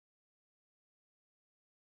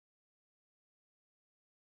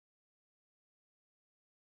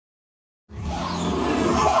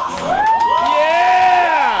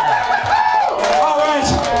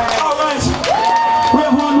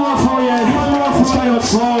It's kind of a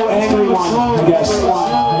slow, angry one, I guess.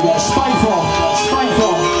 Spiteful.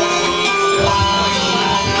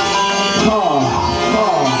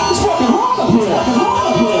 It's fucking hot up here.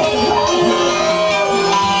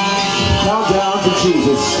 Countdown to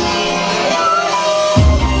Jesus.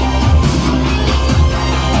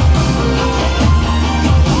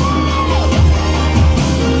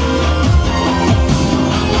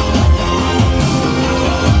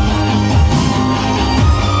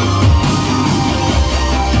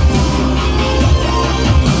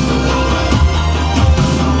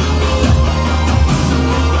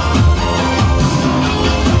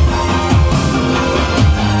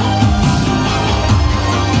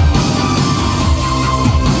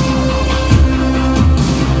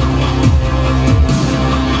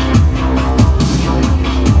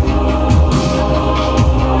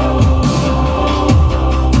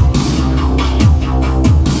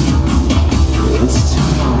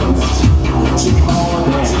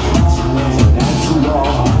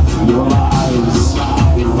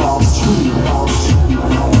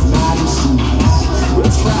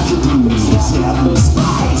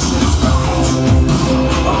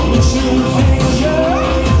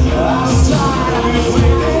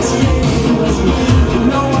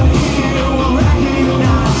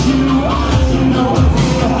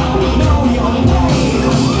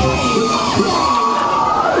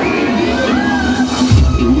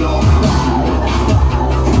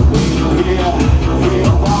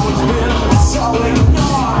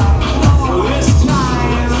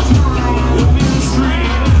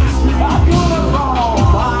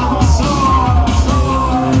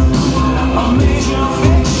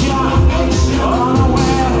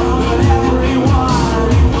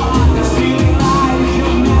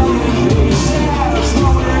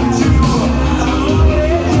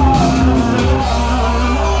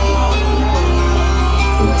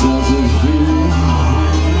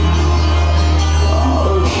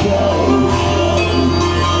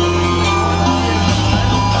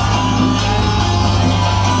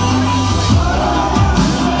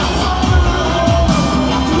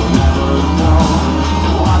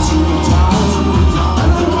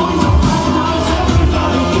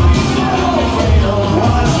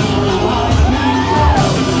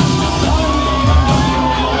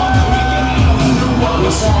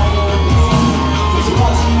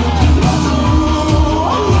 What you do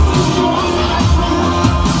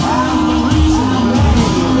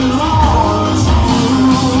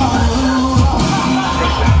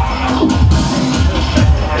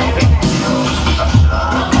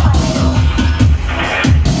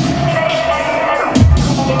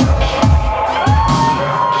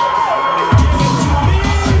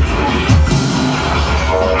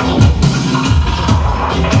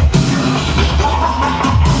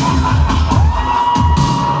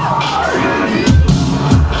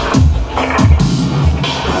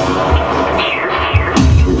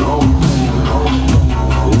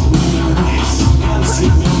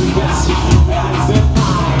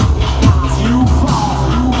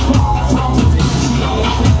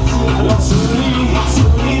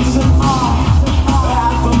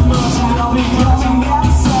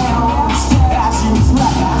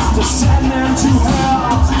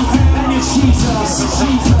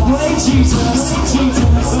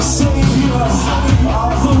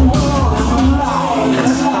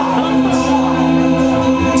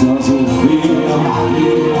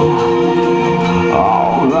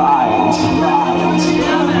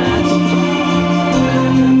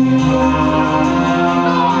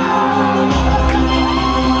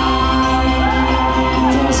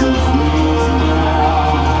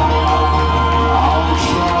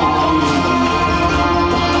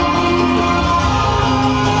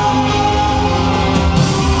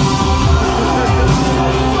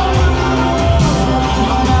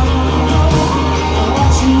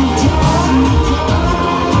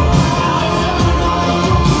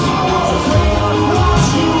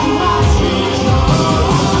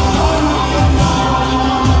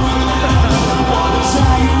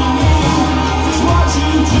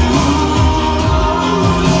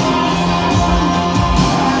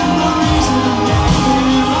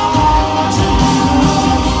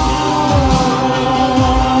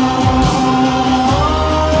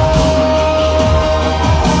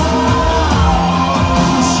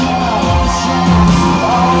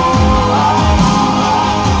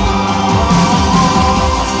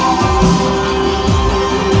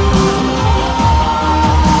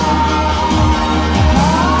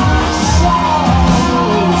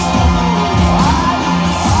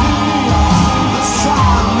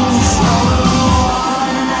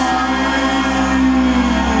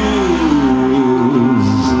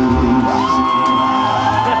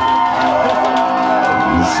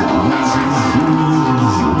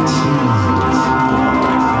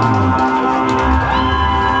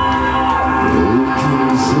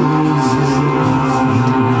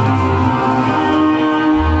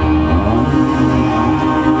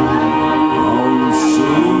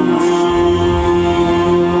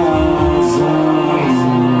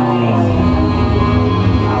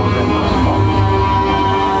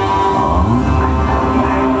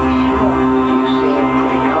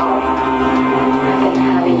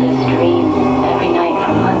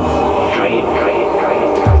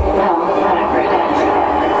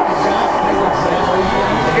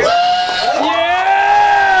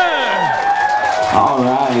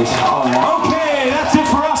Okay, that's it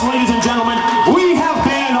for us, ladies and gentlemen. We have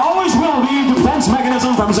been, always will be, Defense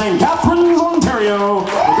Mechanism from St. Catharines, Ontario.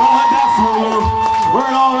 But don't let that fool you. We're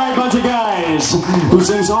an alright bunch of guys who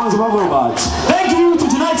sing songs about robots. Thank you to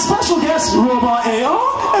tonight's special guests, Robot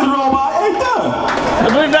AO and Robot Eta. I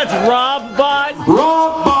believe that's Rob Bot.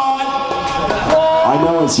 Rob Bot. I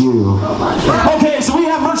know it's you. Okay, so we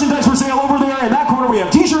have merchandise for sale over there. In that corner, we have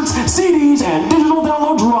t-shirts, CDs, and digital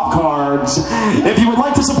download drop cards. If you would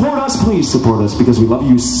like to support us, please support us because we love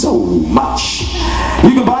you so much.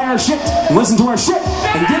 You can buy our shit, and listen to our shit,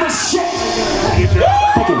 and give us shit.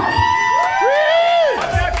 Thank you.